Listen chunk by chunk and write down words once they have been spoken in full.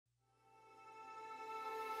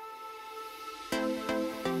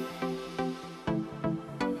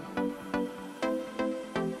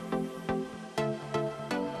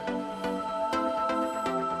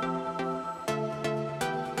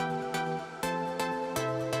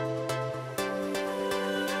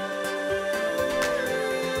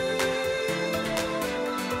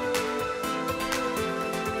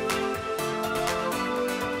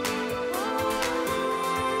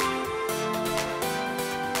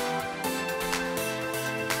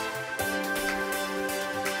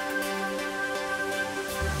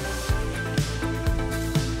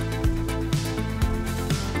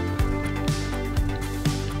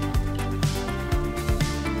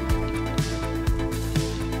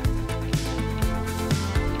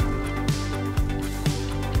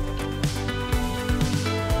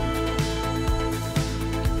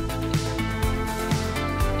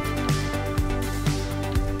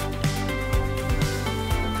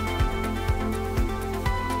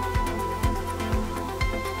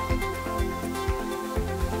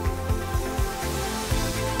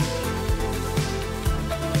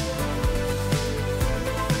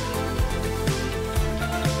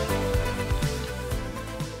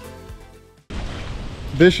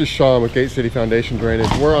This is Sean with Gate City Foundation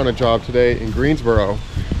Drainage. We're on a job today in Greensboro.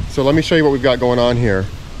 So let me show you what we've got going on here.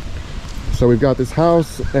 So we've got this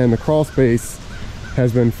house and the crawl space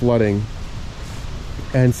has been flooding.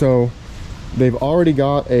 And so they've already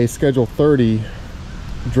got a Schedule 30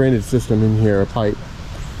 drainage system in here, a pipe.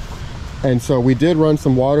 And so we did run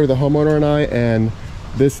some water, the homeowner and I, and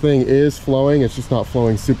this thing is flowing. It's just not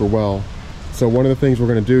flowing super well. So one of the things we're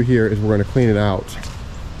going to do here is we're going to clean it out.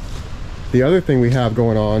 The other thing we have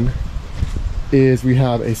going on is we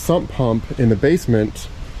have a sump pump in the basement,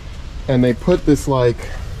 and they put this, like,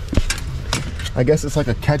 I guess it's like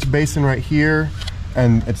a catch basin right here,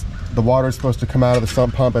 and the water is supposed to come out of the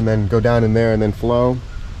sump pump and then go down in there and then flow.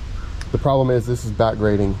 The problem is this is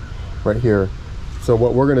backgrading right here. So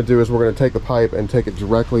what we're going to do is we're going to take the pipe and take it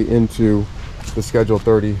directly into the Schedule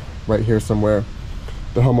 30 right here somewhere.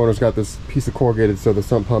 The homeowner's got this piece of corrugated so the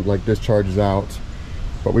sump pump like discharges out,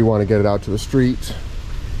 but we want to get it out to the street.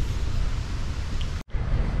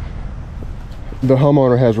 The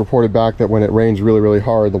homeowner has reported back that when it rains really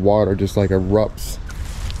hard, the water just like erupts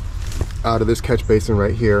out of this catch basin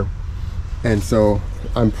right here. And so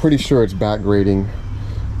I'm pretty sure it's backgrading.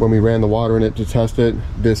 When we ran the water in it to test it,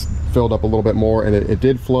 this filled up a little bit more, and it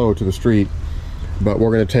did flow to the street. But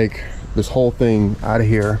we're going to take this whole thing out of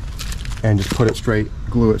here and just put it straight,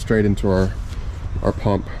 glue it straight into our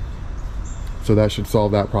pump. So that should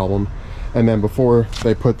solve that problem. And then before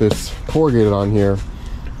they put this corrugated on here,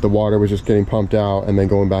 the water was just getting pumped out and then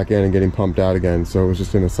going back in and getting pumped out again. So it was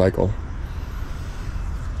just in a cycle.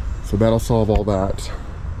 So that'll solve all that.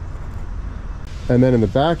 And then in the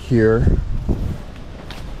back here,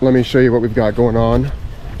 let me show you what we've got going on.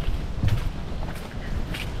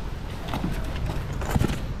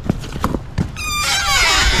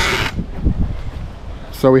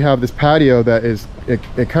 So we have this patio that is,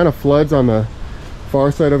 it kind of floods on the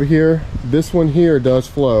far side over here. This one here does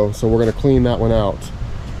flow, so we're going to clean that one out.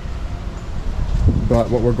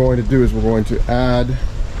 But what we're going to do is we're going to add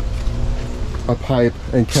a pipe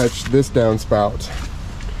and catch this downspout.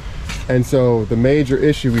 And so the major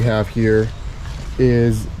issue we have here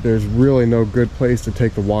is there's really no good place to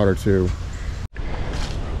take the water to.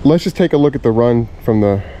 Let's just take a look at the run from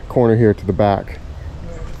the corner here to the back.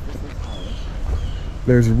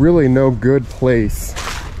 There's really no good place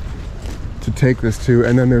to take this to,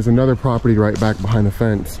 and then there's another property right back behind the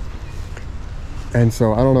fence. And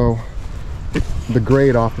so I don't know, the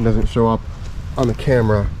grade often doesn't show up on the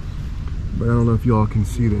camera, but I don't know if you all can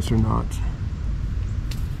see this or not.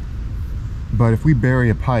 But if we bury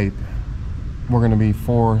a pipe, we're going to be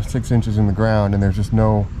 4 or 6 inches in the ground, and there's just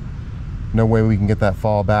no way we can get that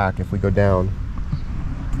fall back if we go down.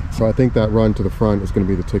 So I think that run to the front is going to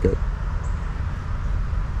be the ticket.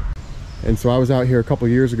 And so I was out here a couple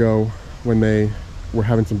years ago when they were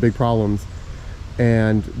having some big problems,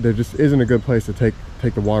 and there just isn't a good place to take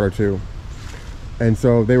the water to. And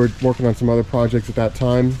so they were working on some other projects at that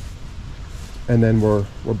time, and then we're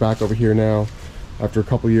back over here now. After a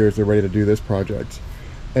couple years, they're ready to do this project.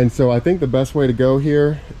 And so I think the best way to go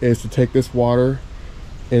here is to take this water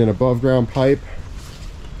in an above ground pipe.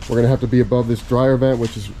 We're going to have to be above this dryer vent,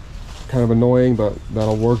 which is kind of annoying, but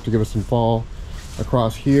that'll work to give us some fall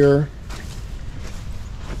across here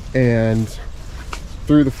and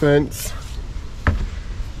through the fence.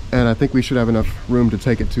 And I think we should have enough room to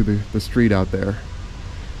take it to the street out there.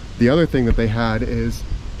 The other thing that they had is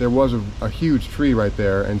there was a huge tree right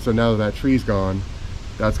there, and so now that tree's gone,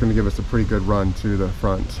 that's going to give us a pretty good run to the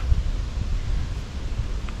front.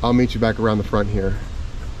 I'll meet you back around the front here.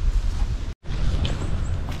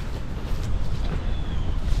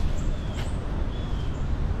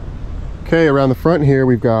 Okay, around the front here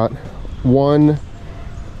we've got 1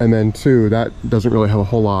 and then 2. That doesn't really have a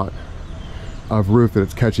whole lot of roof that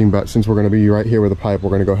it's catching, but since we're going to be right here with a pipe, we're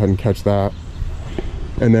going to go ahead and catch that.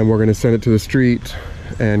 And then we're going to send it to the street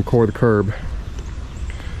and core the curb.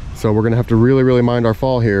 So we're going to have to really mind our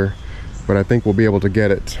fall here, but I think we'll be able to get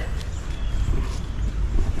it.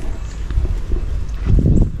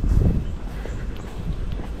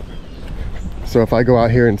 So if I go out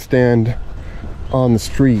here and stand on the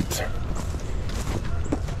street,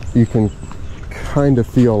 you can kind of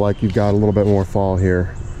feel like you've got a little bit more fall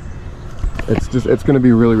here. It's going to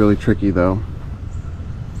be really tricky though.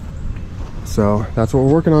 So that's what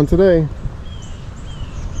we're working on today.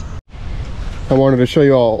 I wanted to show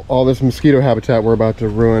you all this mosquito habitat we're about to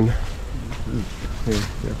ruin.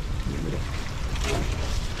 Here.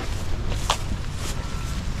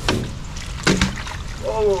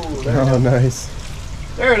 Oh, there Oh, nice.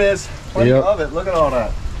 There it is. Plenty of it. Look at all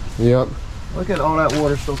that. Yep. Look at all that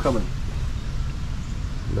water still coming.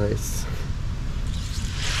 Nice.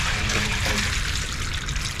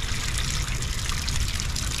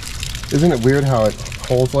 Isn't it weird how it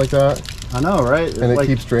holds like that? I know, right? And it like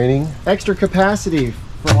keeps draining? extra capacity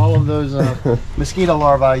for all of those mosquito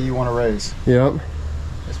larvae you want to raise. Yep.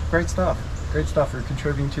 It's great stuff. Great stuff for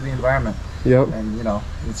contributing to the environment. Yep. And you know,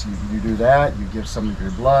 you do that, you give some of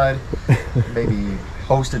your blood, maybe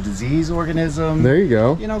host a disease organism. There you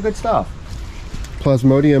go. You know, good stuff.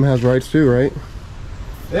 Plasmodium has rights too, right?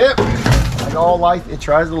 Yep. Like all life, it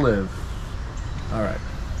tries to live. All right.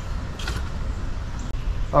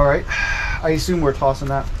 All right. I assume we're tossing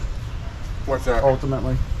that What's that?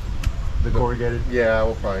 ultimately. The corrugated. Yeah,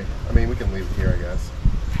 we'll probably. I mean, we can leave it here, I guess.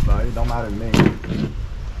 But it don't matter to me.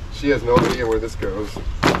 She has no idea where this goes.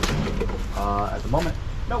 At the moment,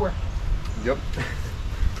 nowhere. Yep.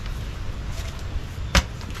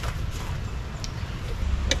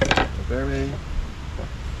 There, maybe.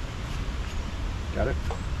 Got it.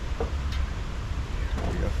 There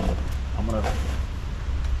we go. I'm gonna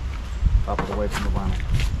pop it away from the vinyl.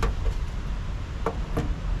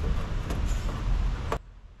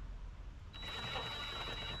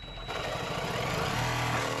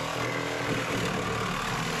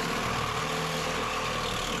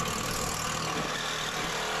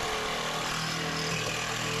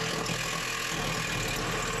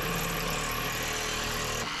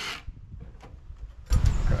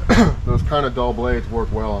 Those kind of dull blades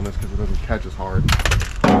work well on this because it doesn't catch as hard.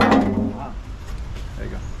 Wow. There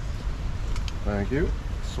you go. Thank you.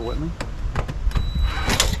 Sweat me.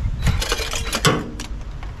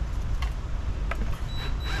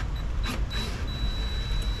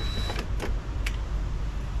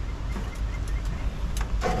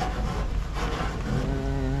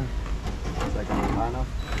 Is that gonna be high enough?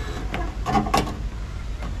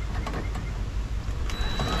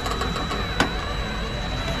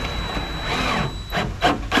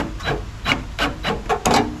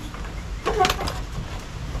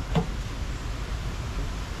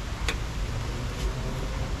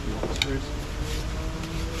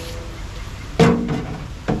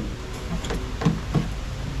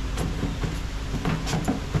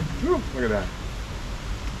 Look at that.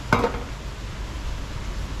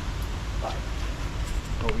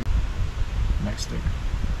 Next stick.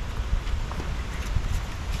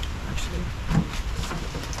 Actually.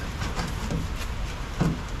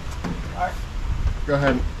 Alright. Go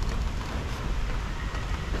ahead.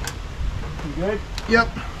 You good? Yep.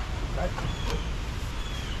 Right.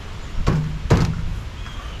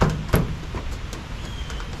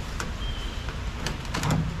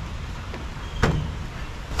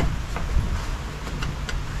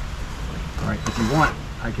 Alright, if you want,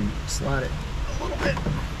 I can slide it a little bit.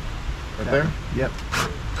 Right there? Yep.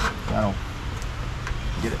 That'll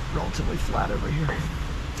get it relatively flat over here.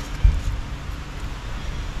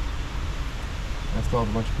 I still have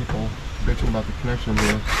a bunch of people bitching about the connection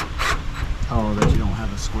here. Oh, that you don't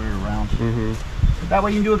have a square around. Mm-hmm. That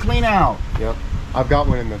way you can do a clean out. Yep. I've got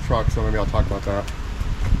one in the truck, so maybe I'll talk about that.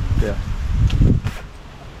 Yeah.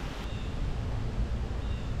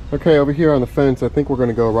 Okay, over here on the fence, I think we're going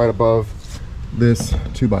to go right above this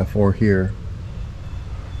 2x4 here.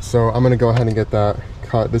 So I'm going to go ahead and get that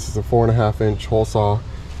cut. This is a 4.5 inch hole saw,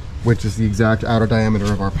 which is the exact outer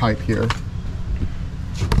diameter of our pipe here.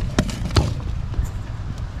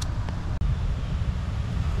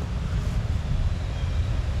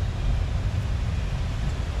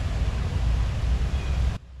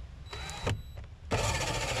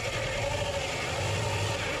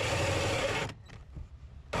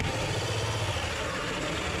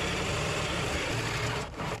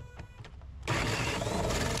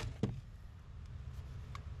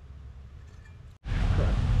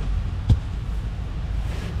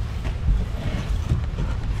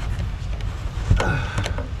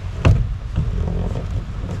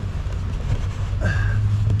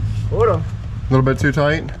 Hold on. A little bit too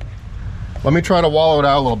tight? Let me try to wallow it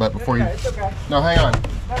out a little bit before you... It's okay. No, hang on. No.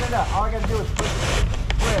 All I gotta do is push it.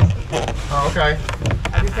 Oh, okay.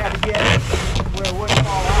 I just had to get it where it wouldn't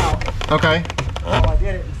fall out. Okay. Oh, I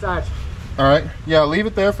did it inside. All right. Yeah, leave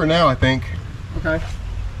it there for now, I think. Okay.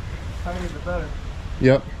 How many is it better?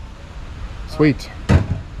 Yep. Sweet.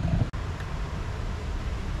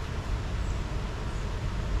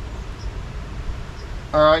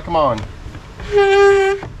 All right, come on. All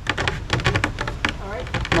right.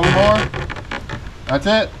 A little more. That's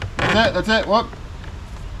it. That's it. Whoop.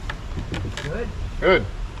 Good. Good.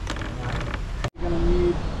 You're gonna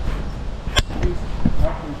need these.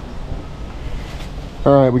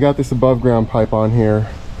 All right, we got this above ground pipe on here.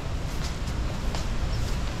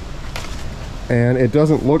 And it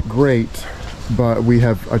doesn't look great, but we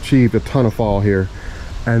have achieved a ton of fall here.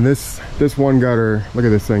 And this one gutter, look at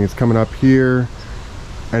this thing, it's coming up here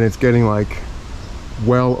and it's getting like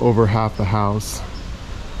well over half the house,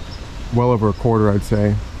 well over a quarter, I'd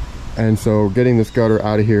say. And so getting this gutter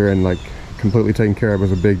out of here and like completely taken care of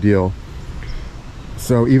was a big deal.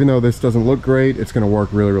 So even though this doesn't look great, it's going to work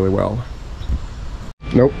really, really well.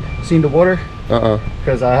 Nope. Seen the water? Uh-uh.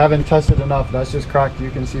 Because I haven't tested enough. That's just cracked. You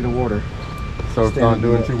can see the water. So it's not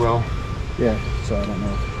doing too well. Yeah, so I don't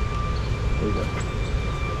know. There you go.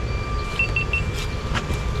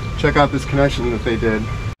 Check out this connection that they did.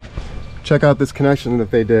 Check out this connection that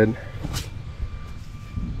they did.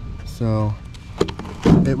 So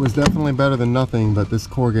it was definitely better than nothing, but this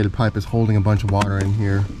corrugated pipe is holding a bunch of water in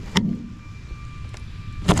here.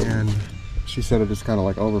 And she said it just kind of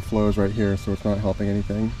like overflows right here, so it's not helping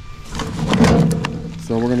anything.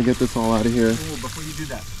 So we're gonna get this all out of here. Ooh, before you do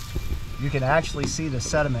that, you can actually see the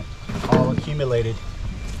sediment all accumulated.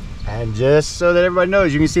 And just so that everybody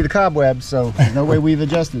knows, you can see the cobwebs, so there's no way we've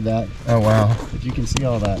adjusted that. Oh wow. But you can see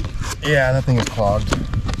all that. Yeah, that thing is clogged.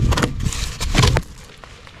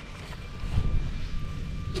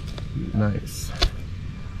 Nice.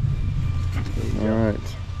 All right.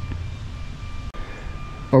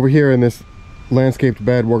 Over here in this landscaped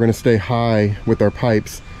bed, we're going to stay high with our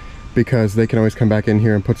pipes because they can always come back in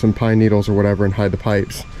here and put some pine needles or whatever and hide the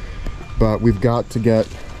pipes. But we've got to get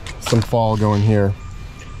some fall going here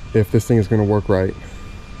if this thing is going to work right.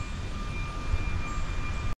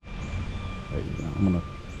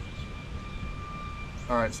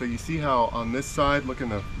 All right, so you see how on this side, look in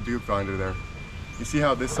the viewfinder there, you see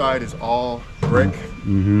how this side is all brick?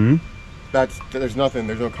 Mm-hmm. There's nothing,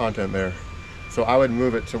 there's no content there. So I would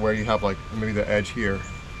move it to where you have like maybe the edge here.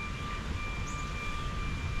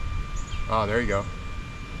 Ah, there you go.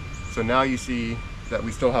 So now you see that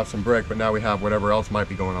we still have some brick, but now we have whatever else might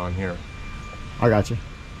be going on here. I got you.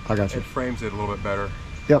 I got you. It frames it a little bit better.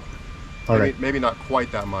 Yep. All maybe, right. maybe not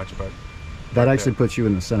quite that much, but that actually puts you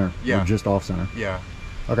in the center. Yeah. Or just off center. Yeah.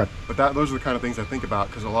 Okay. But those are the kind of things I think about,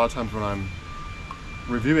 because a lot of times when I'm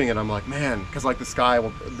reviewing it, I'm like, man, because like the sky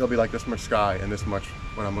there'll be like this much sky and this much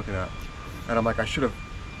what I'm looking at, and I'm like, I should have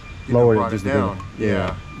lowered brought it just down.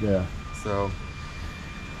 Yeah. So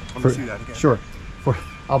let me see that again. Sure.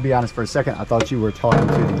 I'll be honest, for a second I thought you were talking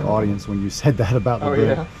to the audience when you said that about the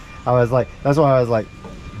brick. Yeah. I was like, that's why I was like,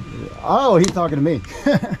 oh, he's talking to me.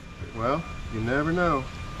 Well, you never know.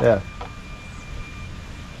 Yeah.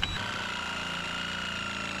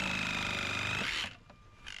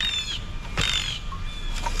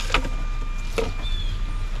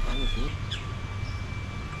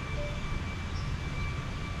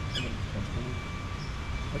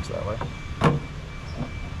 Looks that way.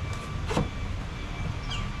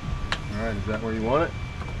 Alright, is that where you want it?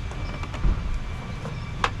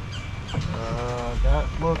 That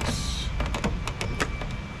looks...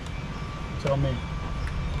 Tell me.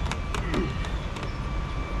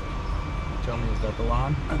 Tell me, is that the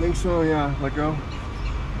line? I think so, yeah. Let go.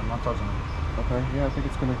 I'm not touching it. Okay, yeah, I think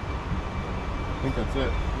it's gonna... I think that's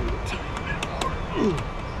it.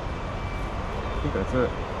 I think that's it.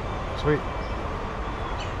 Sweet.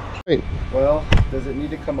 Great. Well, does it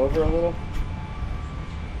need to come over a little?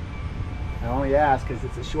 I only ask because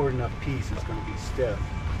it's a short enough piece, it's going to be stiff.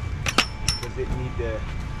 Does it need to...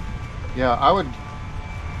 Yeah, I would...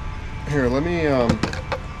 Here, let me...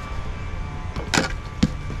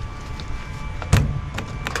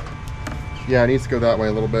 Yeah, it needs to go that way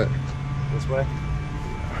a little bit. This way?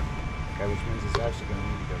 Okay, which means it's actually going to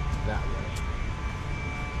need to go that way.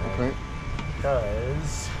 Okay.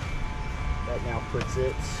 Because that now puts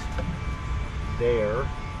it there.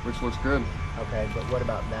 Which looks good. Okay, but what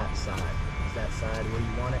about that side? Is that side where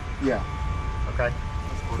you want it? Yeah. Okay,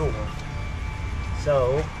 cool.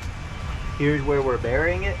 So, here's where we're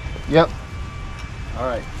burying it? Yep. All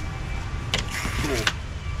right. Cool.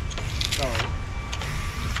 So,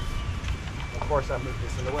 of course I moved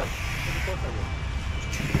this in the way. Of course I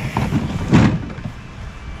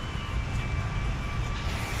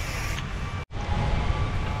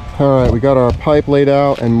will. All right, we got our pipe laid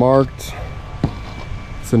out and marked.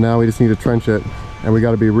 So now we just need to trench it. And we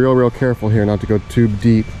got to be real careful here not to go too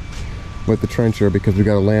deep with the trencher, because we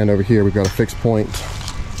got to land over here. We've got a fixed point.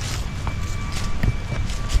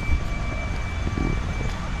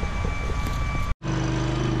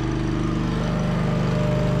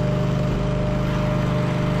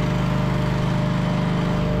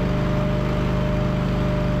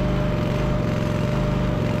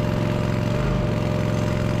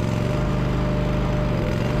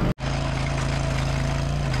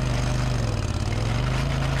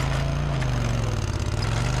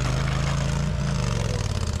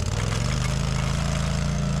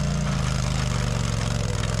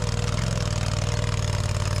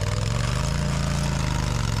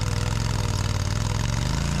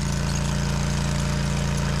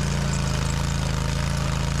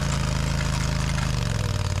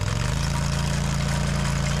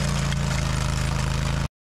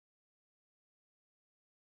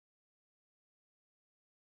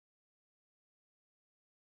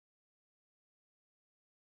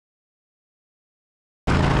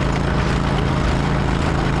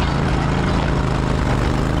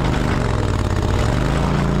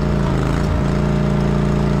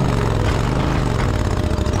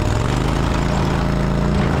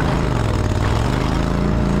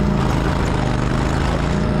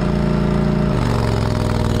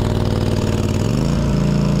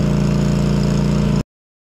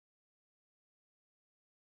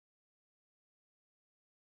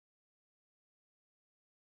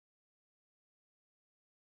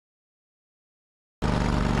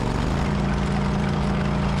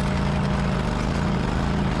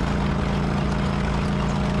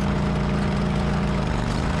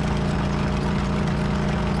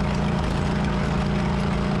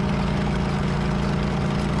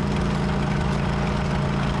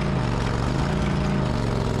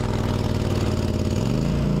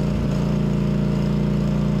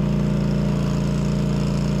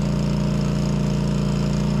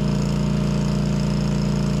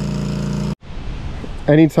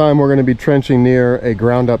 anytime we're going to be trenching near a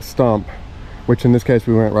ground up stump, which in this case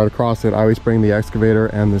we went right across it, I always bring the excavator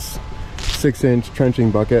and this 6-inch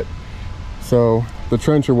trenching bucket. So the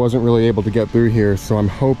trencher wasn't really able to get through here, so I'm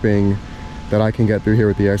hoping that I can get through here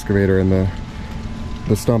with the excavator and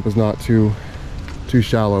the stump is not too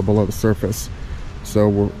shallow below the surface. So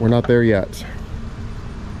we're not there yet.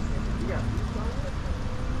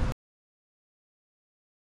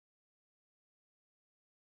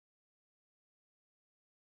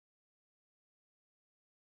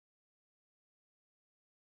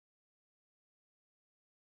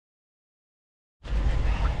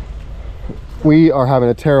 We are having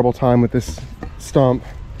a terrible time with this stump,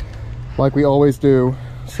 like we always do.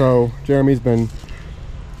 So Jeremy's been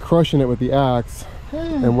crushing it with the axe,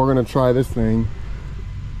 and we're gonna try this thing.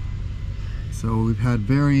 So we've had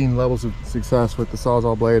varying levels of success with the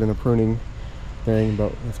Sawzall blade and the pruning thing,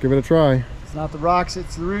 but let's give it a try. It's not the rocks,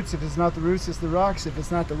 it's the roots. If it's not the roots, it's the rocks. If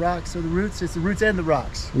it's not the rocks or the roots, it's the roots and the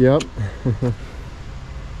rocks. Yep.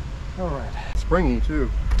 All right. Springy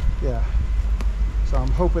too. Yeah. So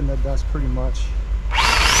I'm hoping that that's pretty much.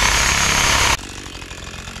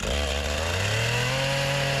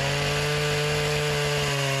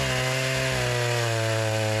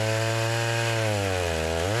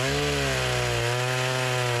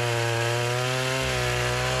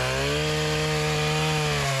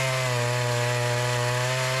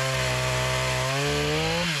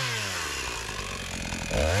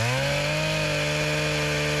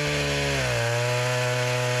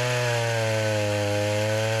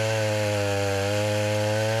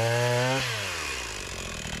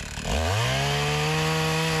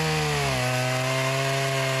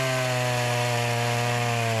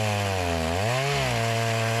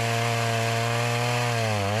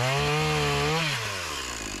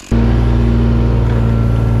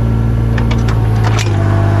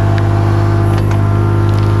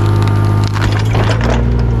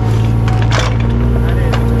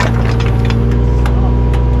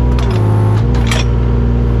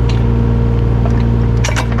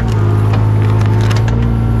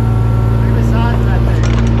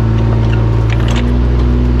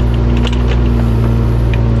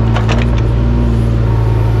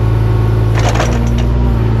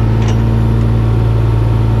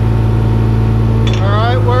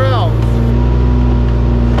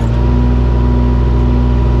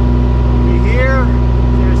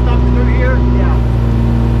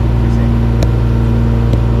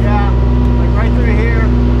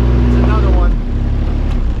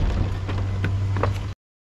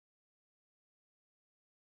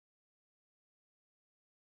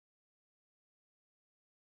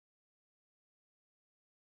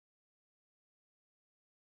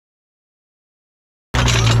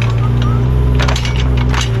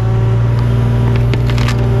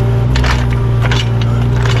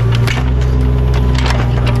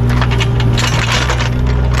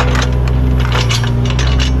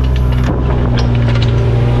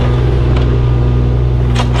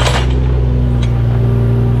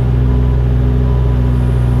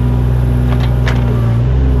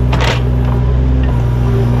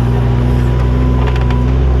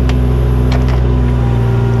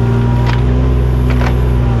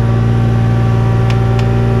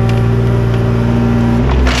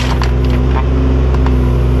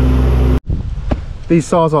 These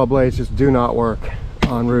Sawzall blades just do not work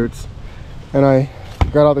on roots. And I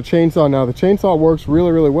got out the chainsaw now. The chainsaw works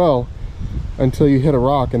really, really well until you hit a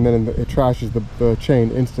rock, and then it trashes the chain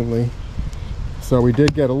instantly. So we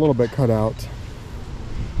did get a little bit cut out.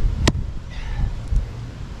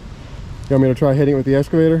 You want me to try hitting it with the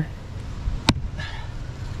excavator?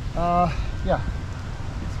 Yeah.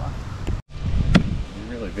 It's fine.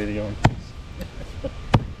 You're really videoing this.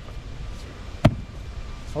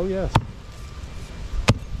 Oh, yes.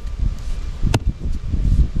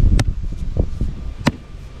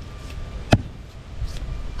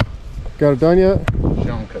 Got it done yet?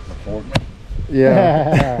 Sean couldn't afford me.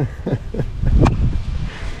 Yeah.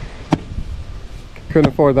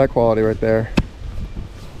 Couldn't afford that quality right there.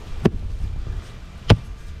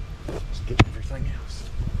 Just get everything else.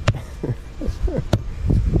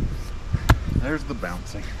 There's the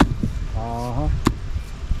bouncing. Uh-huh.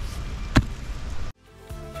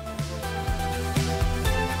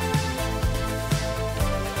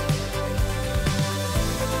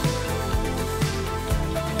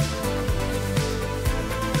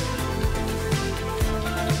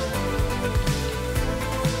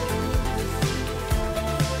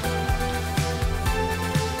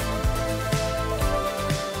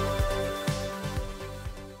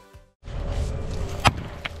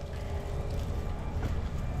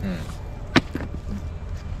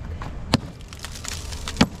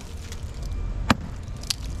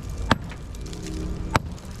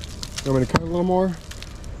 You want me to cut a little more?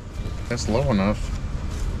 That's low enough.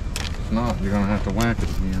 If not, you're gonna have to whack it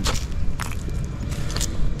again.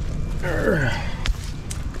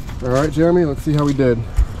 All right, Jeremy, let's see how we did.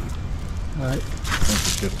 All right. I think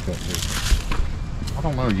it's just cut here. I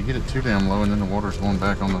don't know, you get it too damn low and then the water's going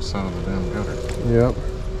back on the side of the damn gutter. Yep.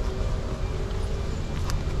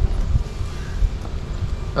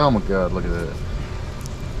 Oh my God, look at that.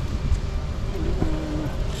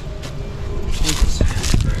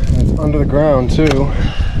 It's under the ground too.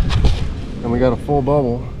 And we got a full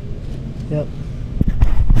bubble. Yep.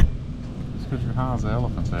 It's because you're high as the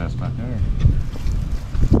elephant's ass back there.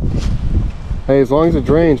 Hey, as long as it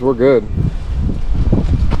drains, we're good.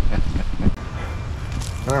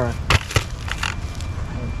 All right.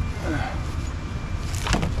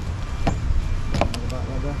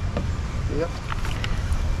 Yep.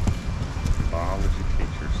 Biology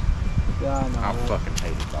teachers. Yeah, I know. I fucking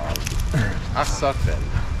hated biology. I sucked at it.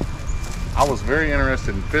 I was very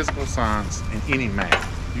interested in physical science and any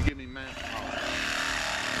math. You give me math,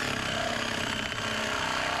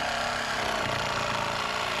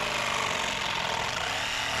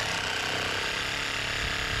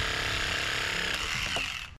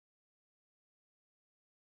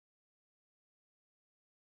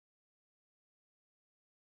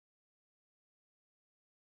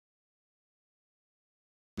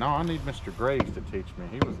 no, I need Mr. Graves to teach me.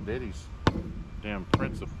 He was Diddy's damn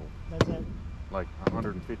principal. That's it. Like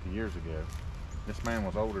 150 years ago. This man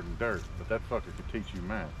was older than dirt, but that fucker could teach you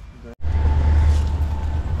math.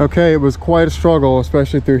 Okay, it was quite a struggle,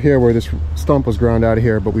 especially through here where this stump was ground out of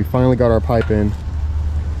here, but we finally got our pipe in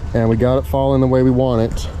and we got it falling the way we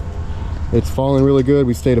want it. It's falling really good.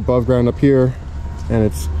 We stayed above ground up here and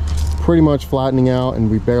it's pretty much flattening out and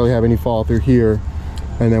we barely have any fall through here.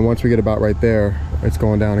 And then once we get about right there, it's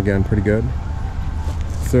going down again pretty good.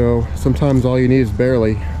 So sometimes all you need is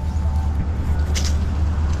barely.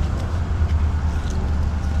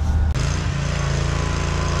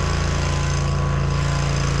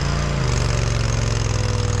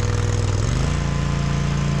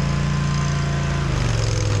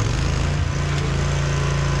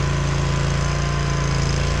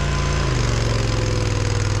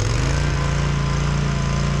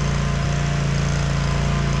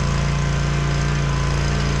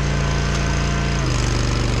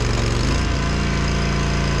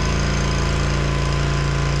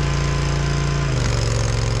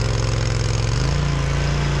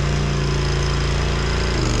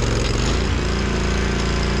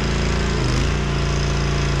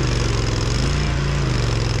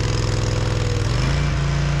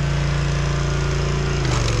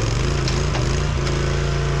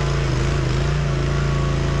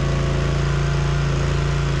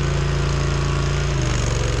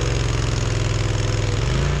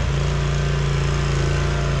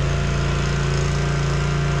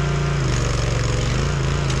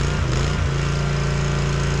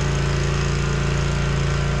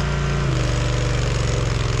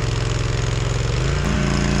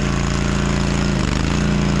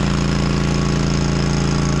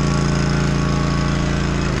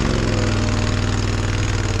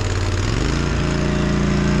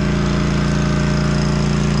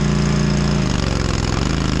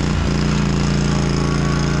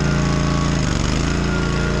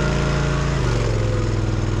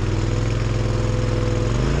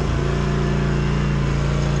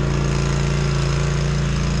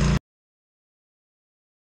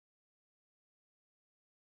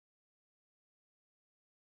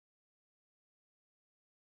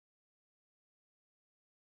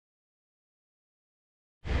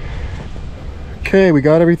 Okay, we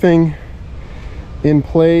got everything in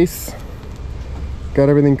place, got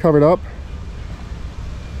everything covered up,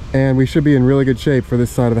 and we should be in really good shape for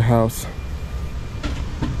this side of the house.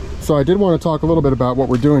 So I did want to talk a little bit about what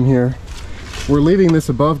we're doing here. We're leaving this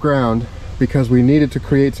above ground because we needed to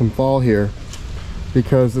create some fall here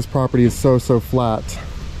because this property is so flat.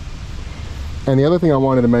 And the other thing I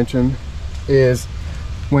wanted to mention is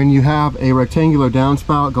when you have a rectangular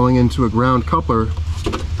downspout going into a ground coupler,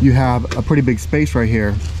 you have a pretty big space right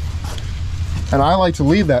here. And I like to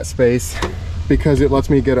leave that space because it lets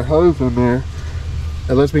me get a hose in there.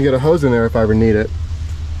 It lets me get a hose in there if I ever need it.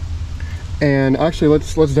 And actually,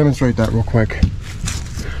 let's demonstrate that real quick.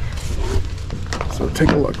 So take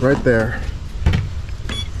a look right there.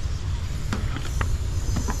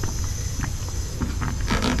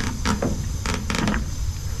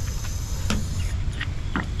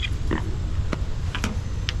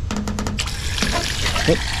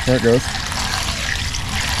 Yep, there it goes.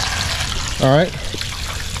 All right,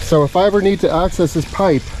 so if I ever need to access this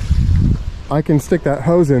pipe, I can stick that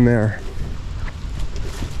hose in there.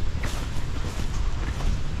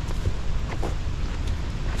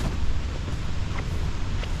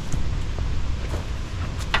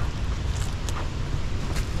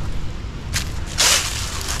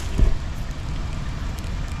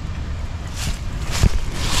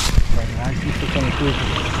 Oop,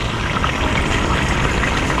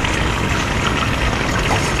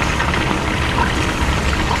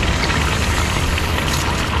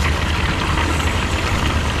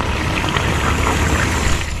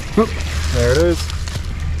 there it is.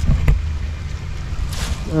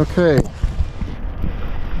 Okay.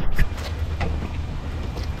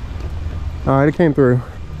 All right, it came through.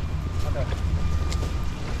 Okay.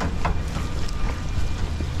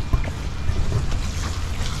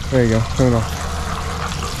 There you go. Turn it off.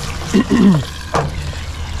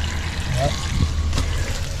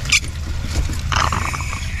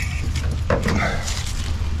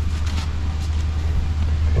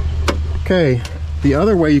 Okay, the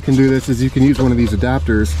other way you can do this is you can use one of these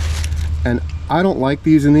adapters, and I don't like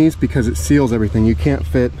using these because it seals everything. You can't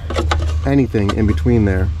fit anything in between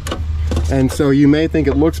there. And so you may think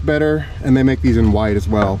it looks better, and they make these in white as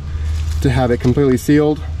well, to have it completely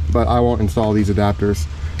sealed, but I won't install these adapters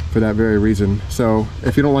for that very reason. So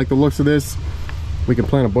if you don't like the looks of this, we can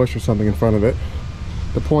plant a bush or something in front of it.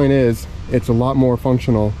 The point is, it's a lot more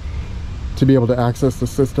functional to be able to access the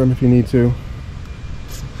system if you need to.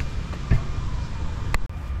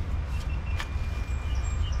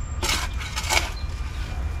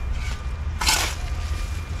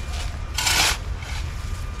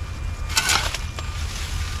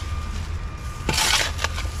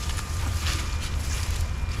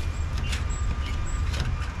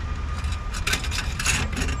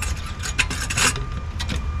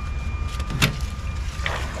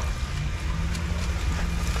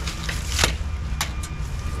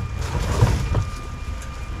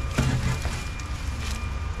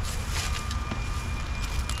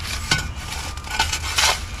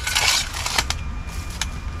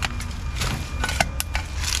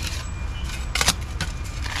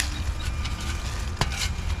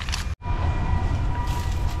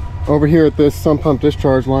 Over here at this sump pump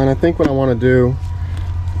discharge line, I think what I want to do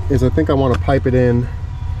is I think I want to pipe it in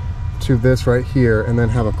to this right here and then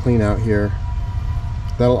have a clean out here.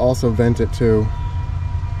 That'll also vent it too.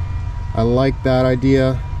 I like that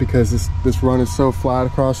idea because this run is so flat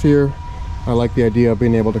across here. I like the idea of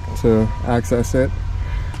being able to access it.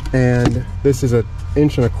 And this is an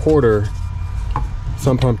 1.25 inch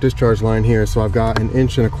sump pump discharge line here, so I've got an 1.25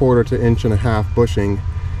 inch to 1.5 inch bushing,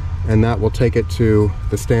 and that will take it to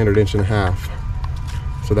the standard 1.5 inch.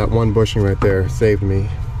 So that one bushing right there saved me.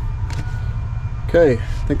 Okay,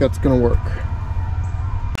 I think that's gonna work.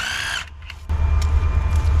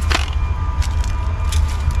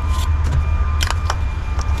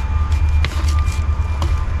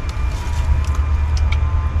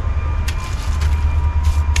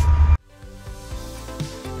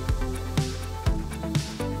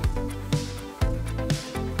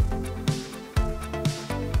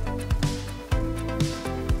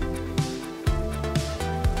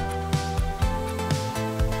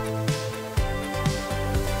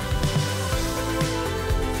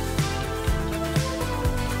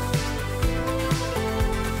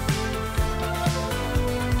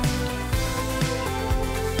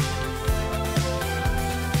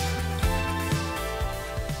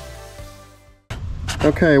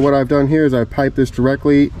 Okay, what I've done here is I piped this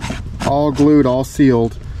directly, all glued, all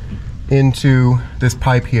sealed, into this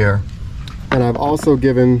pipe here. And I've also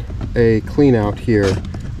given a clean out here,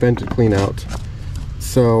 vented clean out.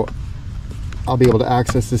 So I'll be able to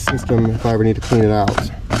access this system if I ever need to clean it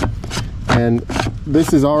out. And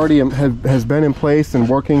this is already has been in place and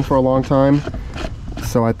working for a long time.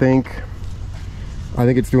 So I think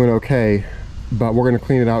it's doing okay, but we're gonna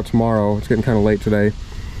clean it out tomorrow. It's getting kind of late today.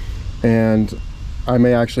 And I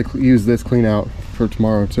may actually use this clean out for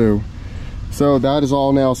tomorrow too. So that is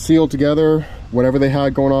all now sealed together. Whatever they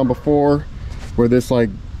had going on before, where this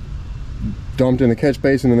like dumped in the catch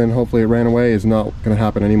basin and then hopefully it ran away, is not going to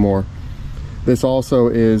happen anymore. This also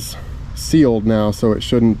is sealed now, so it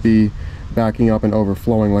shouldn't be backing up and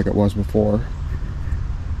overflowing like it was before.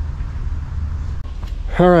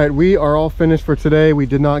 All right, we are all finished for today. We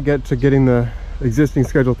did not get to getting the existing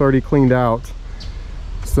Schedule 30 cleaned out.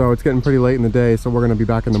 So it's getting pretty late in the day, so we're going to be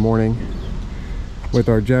back in the morning with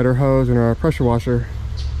our jetter hose and our pressure washer.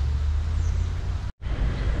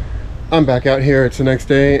 I'm back out here. It's the next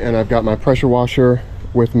day, and I've got my pressure washer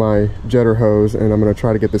with my jetter hose, and I'm going to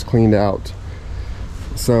try to get this cleaned out.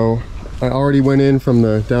 So I already went in from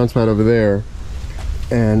the downspout over there,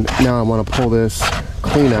 and now I want to pull this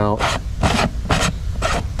clean out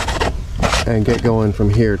and get going from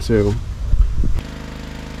here too.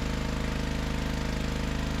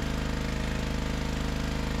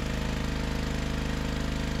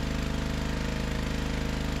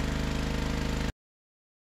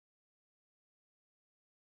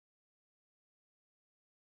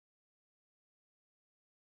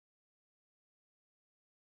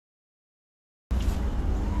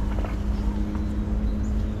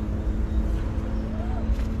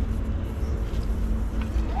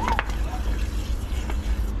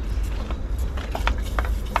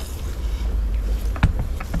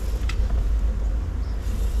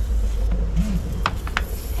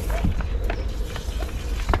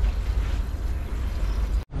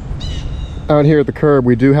 Out here at the curb,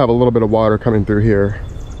 we do have a little bit of water coming through here.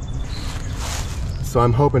 So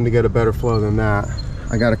I'm hoping to get a better flow than that.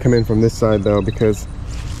 I gotta come in from this side though, because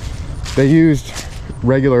they used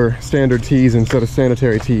regular standard tees instead of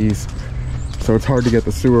sanitary tees. So it's hard to get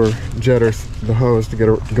the sewer jetter, the hose, to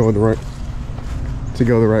go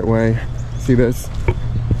the right way. See this?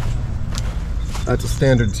 That's a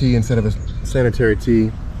standard tee instead of a sanitary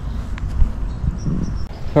tee.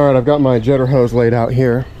 All right, I've got my jetter hose laid out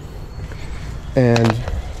here, and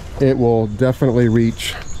it will definitely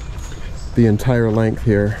reach the entire length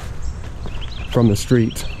here from the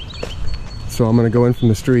street. So I'm gonna go in from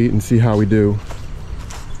the street and see how we do.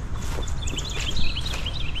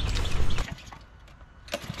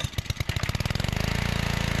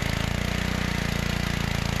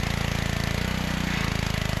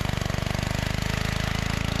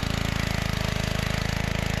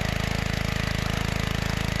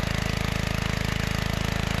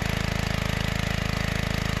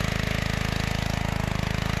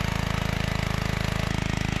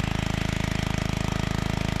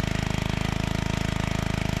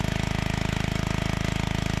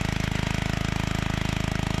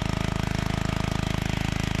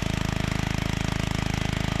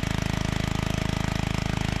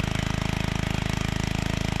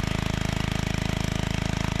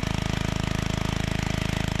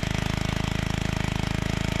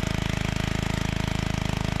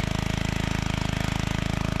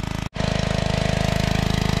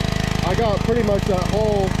 I got pretty much that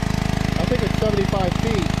whole, I think it's 75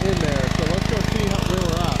 feet in there, so let's go see where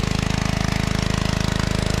we're at.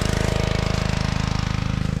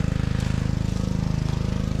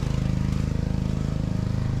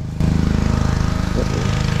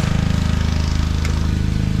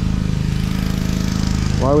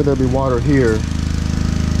 Why would there be water here?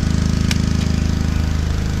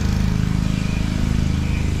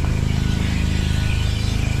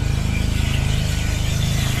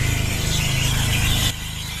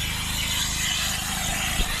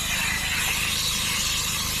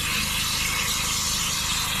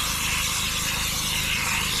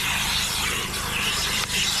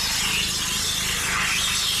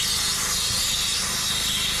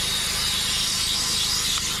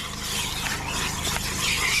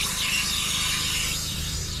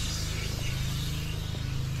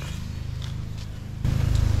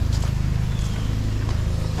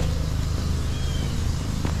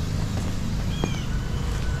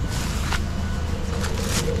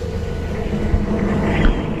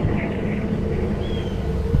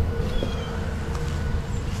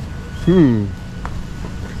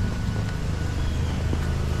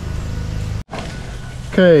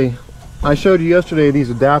 Okay, I showed you yesterday these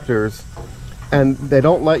adapters, and they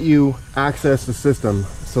don't let you access the system.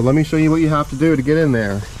 So let me show you what you have to do to get in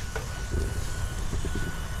there.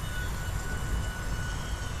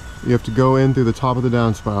 You have to go in through the top of the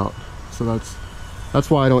downspout. So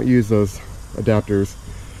that's why I don't use those adapters.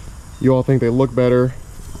 You all think they look better.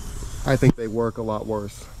 I think they work a lot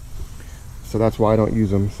worse. So that's why I don't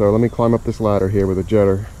use them. So let me climb up this ladder here with a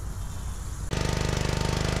jetter.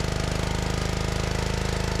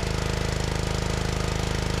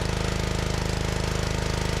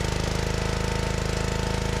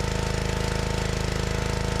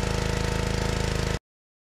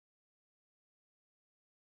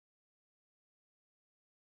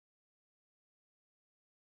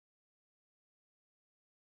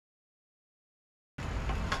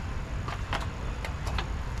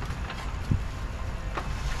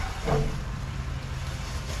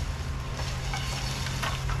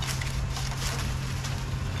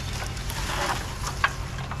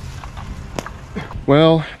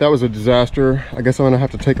 Well, that was a disaster. I guess I'm gonna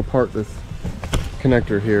have to take apart this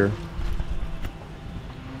connector here.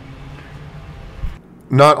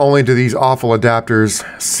 Not only do these awful adapters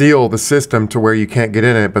seal the system to where you can't get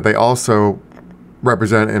in it, but they also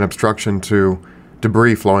represent an obstruction to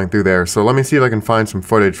debris flowing through there. So let me see if I can find some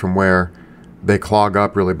footage from where they clog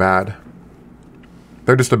up really bad.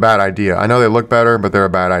 They're just a bad idea. I know they look better, but they're a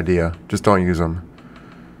bad idea. Just don't use them.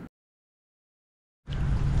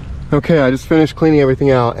 Okay, I just finished cleaning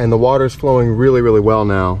everything out, and the water's flowing really, really well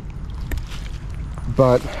now.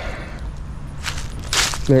 But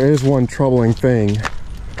there is one troubling thing.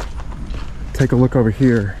 Take a look over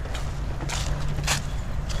here.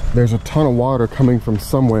 There's a ton of water coming from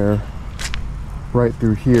somewhere right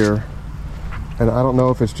through here. And I don't know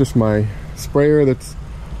if it's just my sprayer that's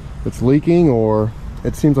leaking, or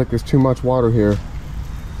it seems like there's too much water here.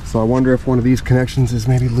 So I wonder if one of these connections is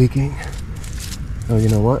maybe leaking. Oh, you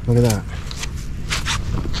know what? Look at that.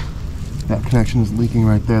 That connection is leaking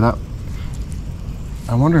right there.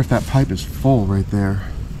 I wonder if that pipe is full right there.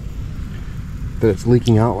 that it's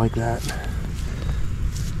leaking out like that.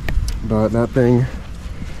 But that thing,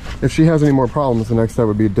 if she has any more problems, the next step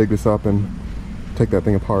would be to dig this up and take that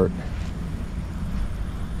thing apart.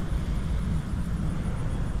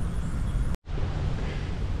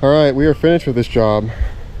 All right, we are finished with this job.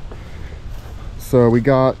 So we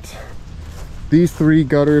got these 3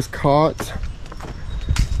 gutters caught,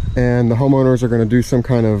 and the homeowners are going to do some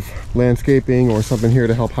kind of landscaping or something here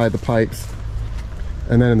to help hide the pipes.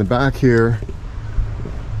 And then in the back here,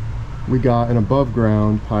 we got an above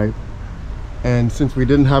ground pipe. And since we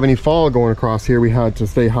didn't have any fall going across here, we had to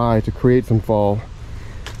stay high to create some fall.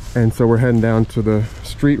 And so we're heading down to the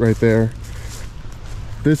street right there.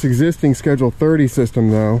 This existing Schedule 30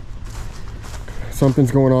 system though,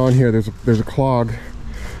 something's going on here. There's a clog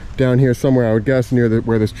down here somewhere, I would guess near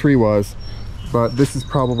where this tree was. But this is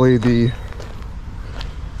probably the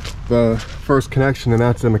first connection, and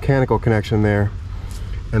that's a mechanical connection there.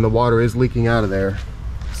 And the water is leaking out of there.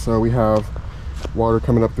 So we have water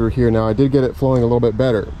coming up through here. Now I did get it flowing a little bit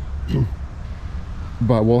better,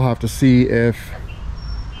 but we'll have to see if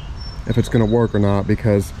it's going to work or not,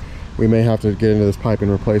 because we may have to get into this pipe and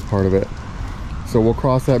replace part of it. So we'll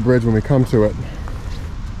cross that bridge when we come to it.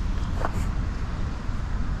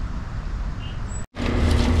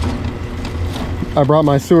 I brought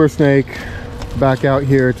my sewer snake back out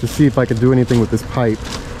here to see if I could do anything with this pipe.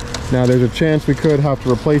 Now there's a chance we could have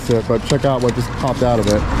to replace it, but check out what just popped out of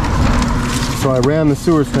it. So I ran the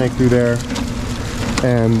sewer snake through there,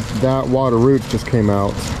 and that water root just came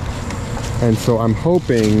out. And so I'm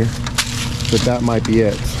hoping that that might be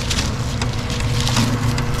it.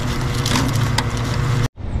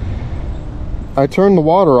 I turned the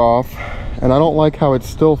water off, and I don't like how it's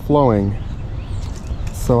still flowing.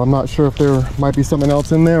 So I'm not sure if there might be something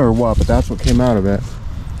else in there or what, but that's what came out of it.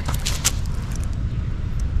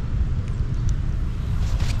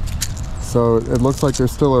 So it looks like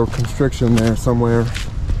there's still a constriction there somewhere.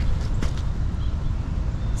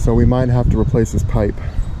 So we might have to replace this pipe.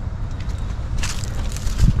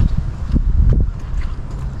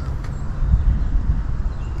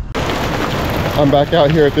 I'm back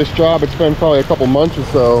out here at this job. It's been probably a couple months or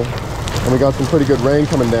so, and we got some pretty good rain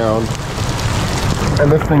coming down. And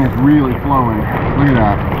this thing is really flowing. Look at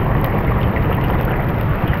that.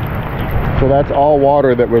 So that's all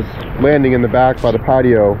water that was landing in the back by the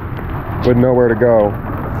patio with nowhere to go.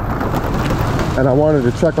 And I wanted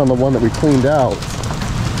to check on the one that we cleaned out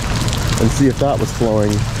and see if that was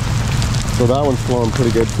flowing. So that one's flowing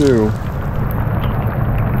pretty good too.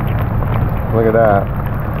 Look at that.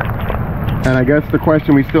 And I guess the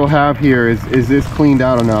question we still have here is this cleaned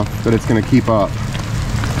out enough that it's going to keep up?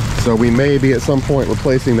 So we may be at some point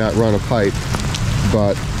replacing that run of pipe,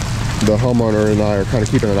 but the homeowner and I are kind of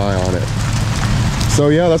keeping an eye on it. So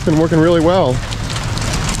yeah, that's been working really well.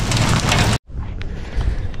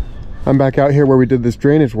 I'm back out here where we did this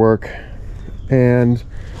drainage work, and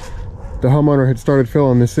the homeowner had started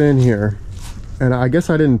filling this in here. And I guess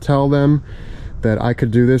I didn't tell them that I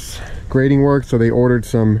could do this grading work, so they ordered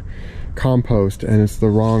some compost, and it's the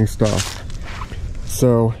wrong stuff.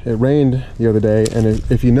 So it rained the other day, and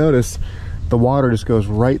if you notice, the water just goes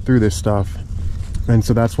right through this stuff. And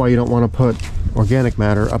so that's why you don't want to put organic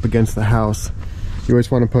matter up against the house. You always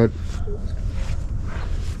want to put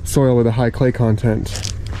soil with a high clay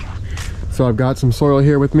content. So I've got some soil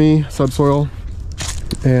here with me, subsoil,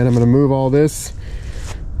 and I'm going to move all this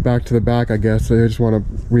back to the back, I guess. I just want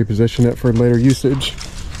to reposition it for later usage.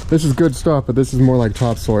 This is good stuff, but this is more like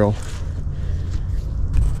topsoil.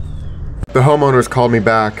 The homeowners called me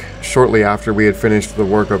back shortly after we had finished the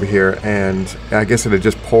work over here, and I guess it had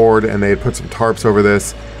just poured, and they had put some tarps over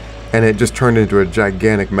this, and it just turned into a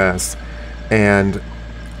gigantic mess. And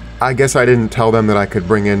I guess I didn't tell them that I could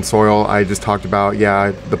bring in soil. I just talked about,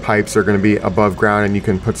 yeah, the pipes are going to be above ground and you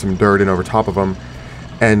can put some dirt in over top of them.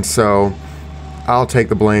 And so I'll take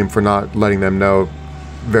the blame for not letting them know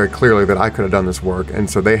very clearly that I could have done this work. And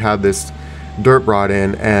so they had this dirt brought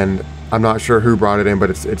in, and I'm not sure who brought it in,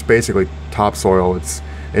 but it's basically topsoil.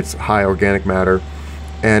 It's high organic matter.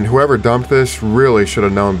 And whoever dumped this really should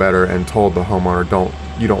have known better and told the homeowner,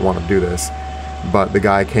 you don't want to do this. But the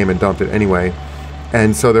guy came and dumped it anyway.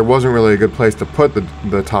 And so there wasn't really a good place to put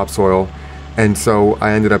the topsoil. And so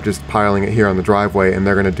I ended up just piling it here on the driveway, and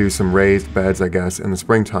they're going to do some raised beds, I guess, in the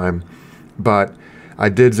springtime. But I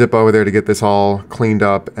did zip over there to get this all cleaned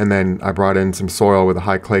up, and then I brought in some soil with a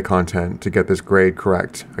high clay content to get this grade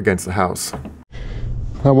correct against the house.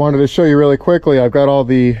 I wanted to show you really quickly, I've got all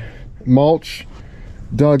the mulch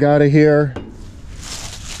dug out of here,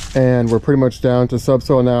 and we're pretty much down to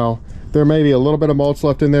subsoil now. There may be a little bit of mulch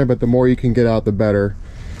left in there, but the more you can get out, the better.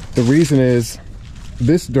 The reason is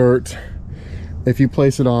this dirt if you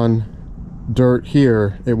place it on dirt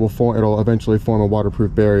here, it'll eventually form a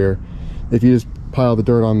waterproof barrier. If you just pile the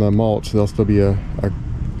dirt on the mulch, there'll still be a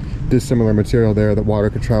dissimilar material there that water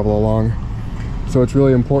could travel along. So it's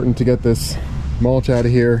really important to get this mulch out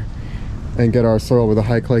of here and get our soil with a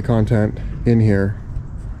high clay content in here.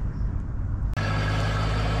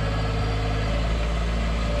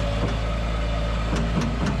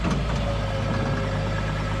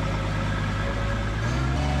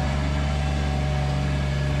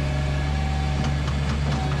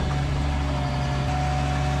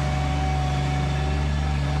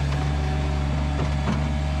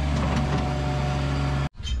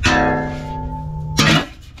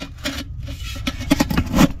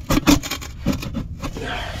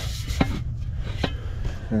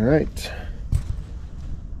 All right.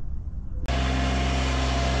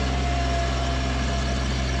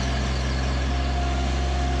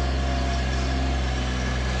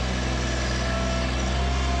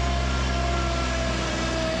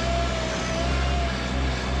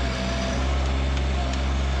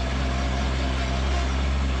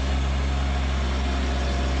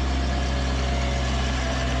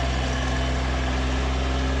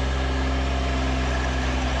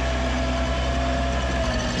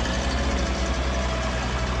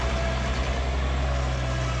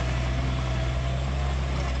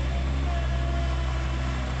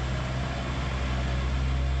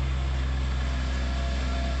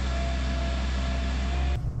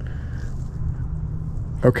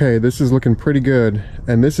 Okay, this is looking pretty good,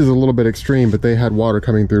 and this is a little bit extreme, but they had water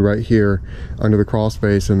coming through right here under the crawl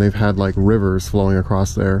space, and they've had like rivers flowing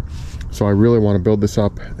across there. So I really want to build this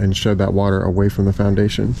up and shed that water away from the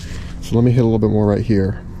foundation. So let me hit a little bit more right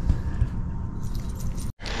here.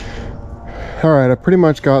 All right, I pretty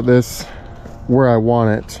much got this where I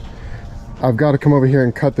want it. I've got to come over here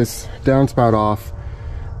and cut this downspout off,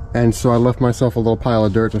 and so I left myself a little pile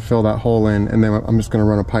of dirt to fill that hole in, and then I'm just going to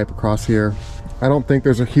run a pipe across here. I don't think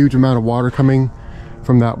there's a huge amount of water coming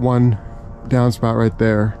from that one downspout right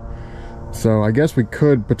there. So I guess we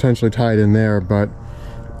could potentially tie it in there, but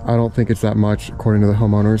I don't think it's that much according to the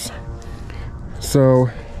homeowners. So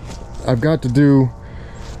I've got to do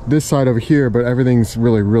this side over here, but everything's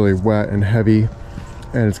really, really wet and heavy,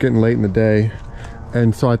 and it's getting late in the day.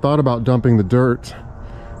 And so I thought about dumping the dirt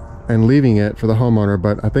and leaving it for the homeowner,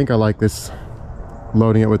 but I think I like this,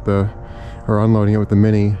 loading it with the, or unloading it with the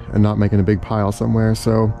Mini and not making a big pile somewhere.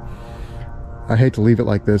 So I hate to leave it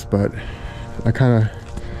like this, but I kind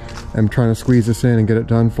of am trying to squeeze this in and get it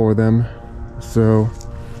done for them. So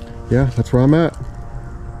yeah, that's where I'm at.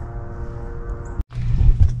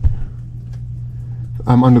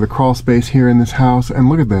 I'm under the crawl space here in this house, and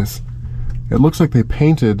look at this. It looks like they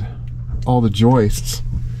painted all the joists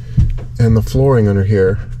and the flooring under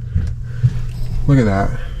here. Look at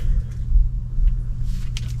that.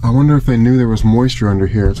 I wonder if they knew there was moisture under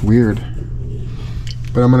here. It's weird.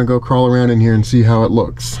 But I'm gonna go crawl around in here and see how it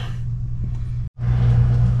looks.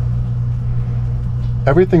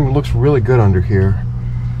 Everything looks really good under here.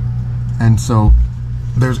 And so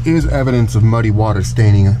there is evidence of muddy water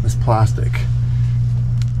staining this plastic.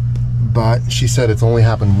 But she said it's only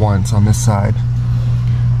happened once on this side.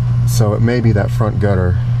 So it may be that front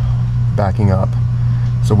gutter backing up.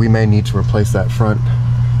 So we may need to replace that front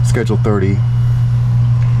Schedule 30.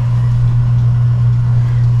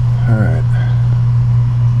 All right.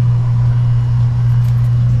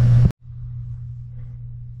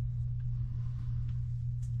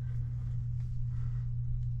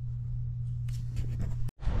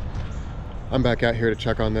 I'm back out here to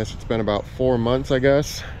check on this. It's been about 4 months, I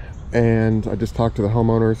guess. And I just talked to the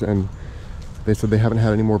homeowners, and they said they haven't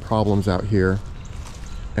had any more problems out here.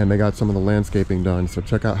 And they got some of the landscaping done. So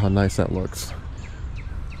check out how nice that looks.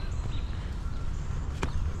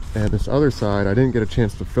 And this other side, I didn't get a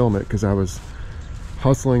chance to film it because I was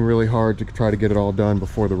hustling really hard to try to get it all done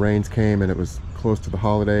before the rains came, and it was close to the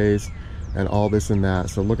holidays and all this and that.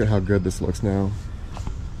 So look at how good this looks now.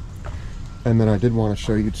 And then I did want to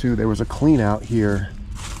show you too, there was a clean out here.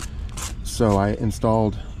 So I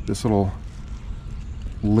installed this little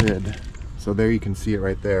lid. So there you can see it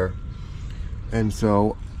right there. And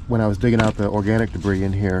so when I was digging out the organic debris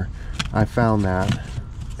in here, I found that.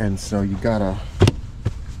 And so you gotta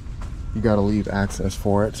leave access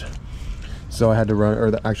for it. So I had to run,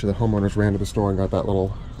 or actually the homeowners ran to the store and got that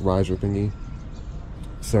little riser thingy.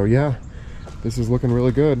 So yeah, this is looking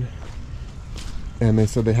really good. And they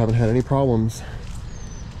said they haven't had any problems.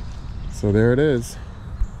 So there it is.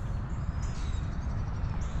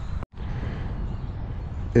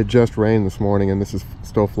 It just rained this morning, and this is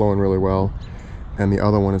still flowing really well. And the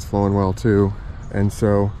other one is flowing well too. And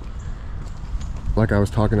so like I was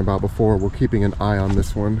talking about before, we're keeping an eye on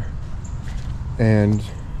this one. And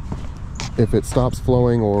if it stops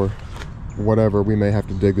flowing or whatever, we may have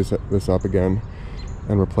to dig this up again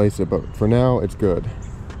and replace it. But for now, it's good.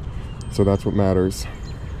 So that's what matters.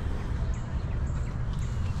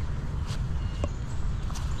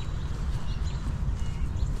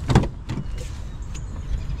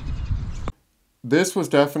 This was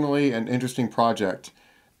definitely an interesting project,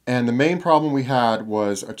 and the main problem we had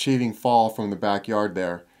was achieving fall from the backyard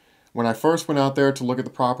there. When I first went out there to look at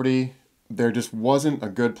the property, there just wasn't a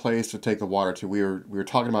good place to take the water to. We were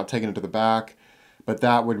talking about taking it to the back, but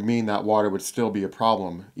that would mean that water would still be a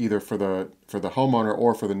problem, either for the homeowner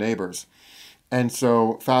or for the neighbors. And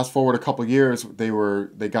so fast forward a couple years, they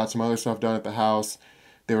got some other stuff done at the house.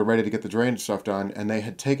 They were ready to get the drainage stuff done, and they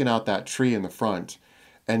had taken out that tree in the front.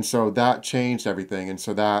 And so that changed everything, and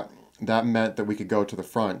so that meant that we could go to the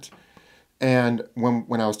front. And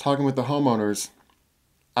when I was talking with the homeowners,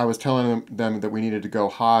 I was telling them that we needed to go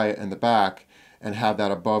high in the back and have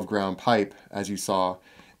that above ground pipe, as you saw.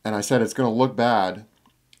 And I said it's going to look bad,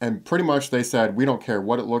 and pretty much they said, we don't care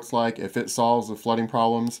what it looks like. If it solves the flooding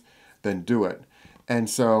problems, then do it. And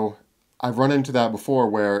so I've run into that before,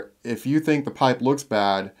 where if you think the pipe looks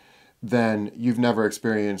bad, then you've never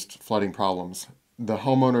experienced flooding problems. The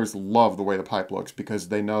homeowners love the way the pipe looks because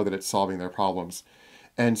they know that it's solving their problems.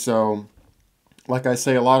 And so, like I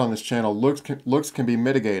say a lot on this channel, looks can be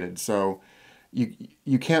mitigated. So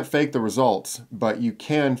you can't fake the results, but you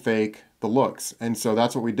can fake the looks. And so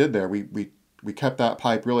that's what we did there. We kept that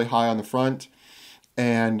pipe really high on the front,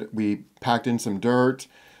 and we packed in some dirt.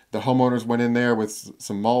 The homeowners went in there with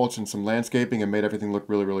some mulch and some landscaping and made everything look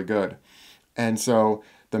really, really good. And so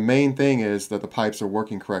the main thing is that the pipes are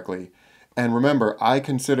working correctly. And remember, I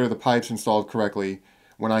consider the pipes installed correctly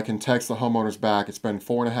when I can text the homeowners back. It's been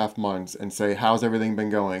 4.5 months, and say, how's everything been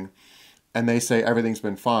going? And they say everything's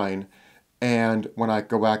been fine. And when I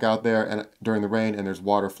go back out there and during the rain and there's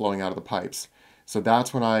water flowing out of the pipes. So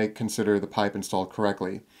that's when I consider the pipe installed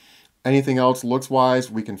correctly. Anything else looks-wise,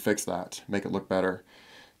 we can fix that, make it look better.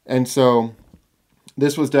 And so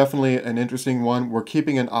this was definitely an interesting one. We're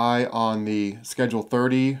keeping an eye on the Schedule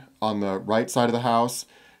 30 on the right side of the house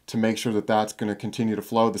to make sure that that's going to continue to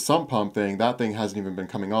flow. The sump pump thing, that thing hasn't even been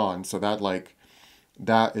coming on. So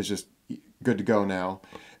that is just good to go now.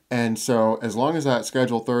 And so as long as that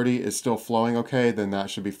Schedule 30 is still flowing okay, then that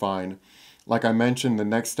should be fine. Like I mentioned, the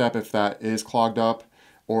next step, if that is clogged up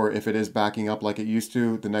or if it is backing up like it used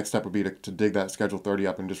to, the next step would be to dig that Schedule 30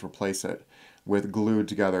 up and just replace it with glued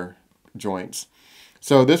together joints.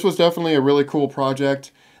 So this was definitely a really cool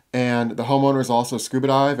project. And the homeowners also scuba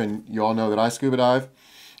dive, and you all know that I scuba dive.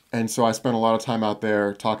 And so I spent a lot of time out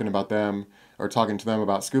there talking to them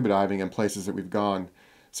about scuba diving and places that we've gone.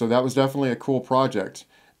 So that was definitely a cool project.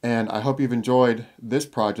 And I hope you've enjoyed this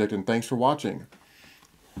project, and thanks for watching.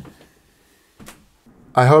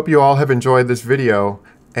 I hope you all have enjoyed this video,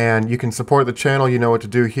 and you can support the channel. You know what to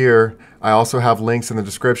do here. I also have links in the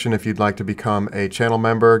description if you'd like to become a channel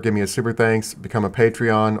member, give me a super thanks, become a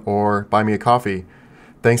Patreon, or buy me a coffee.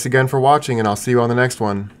 Thanks again for watching, and I'll see you on the next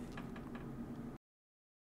one.